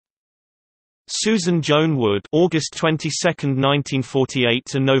Susan Joan Wood (August 22, 1948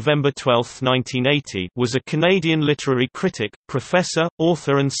 to November 12, 1980) was a Canadian literary critic, professor,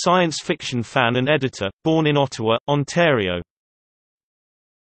 author and science fiction fan and editor, born in Ottawa, Ontario.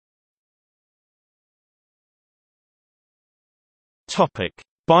 Topic: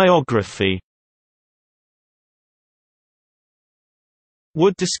 Biography.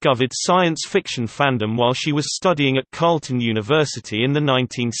 Wood discovered science fiction fandom while she was studying at Carleton University in the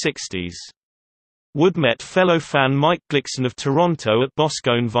 1960s. Wood met fellow fan Mike Glickson of Toronto at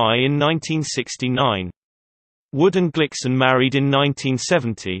Boscone Vi in 1969. Wood and Glickson married in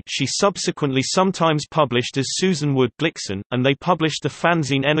 1970. She subsequently sometimes published as Susan Wood Glickson, and they published the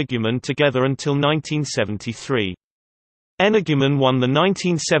fanzine Energumen together until 1973. Energumen won the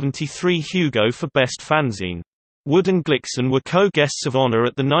 1973 Hugo for Best Fanzine. Wood and Glickson were co-guests of honor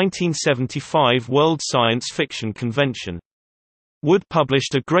at the 1975 World Science Fiction Convention. Wood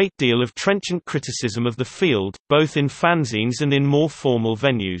published a great deal of trenchant criticism of the field, both in fanzines and in more formal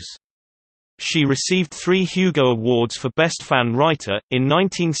venues. She received 3 Hugo Awards for Best Fan Writer, in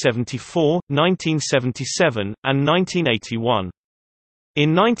 1974, 1977, and 1981.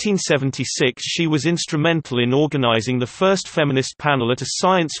 In 1976 she was instrumental in organizing the first feminist panel at a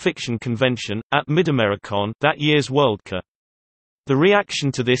science fiction convention, at Mid-Americon, that year's Worldcon. The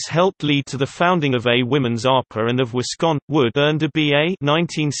reaction to this helped lead to the founding of A Women's ARPA and of Wisconsin. Wood earned a BA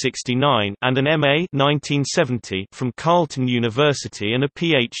 1969 and an MA 1970 from Carleton University and a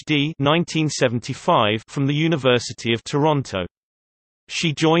PhD 1975 from the University of Toronto.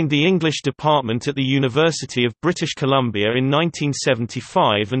 She joined the English department at the University of British Columbia in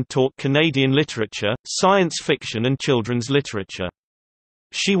 1975 and taught Canadian literature, science fiction and children's literature.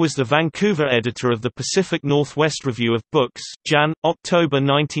 She was the Vancouver editor of the Pacific Northwest Review of Books, Jan–October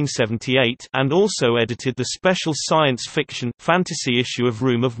 1978, and also edited the special science fiction, fantasy issue of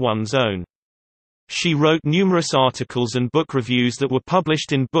Room of One's Own. She wrote numerous articles and book reviews that were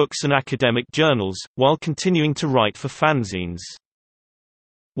published in books and academic journals, while continuing to write for fanzines.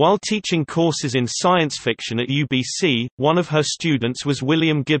 While teaching courses in science fiction at UBC, one of her students was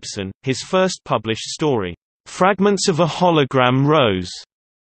William Gibson. His first published story, "Fragments of a Hologram Rose",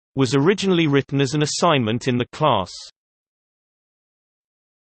 was originally written as an assignment in the class.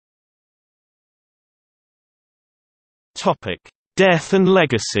 Topic: Death and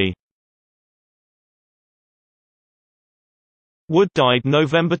legacy. Wood died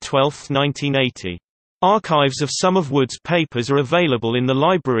November 12, 1980. Archives of some of Wood's papers are available in the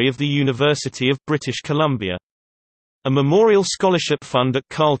library of the University of British Columbia. A memorial scholarship fund at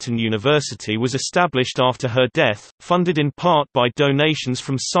Carleton University was established after her death, funded in part by donations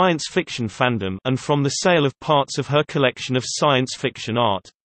from science fiction fandom and from the sale of parts of her collection of science fiction art.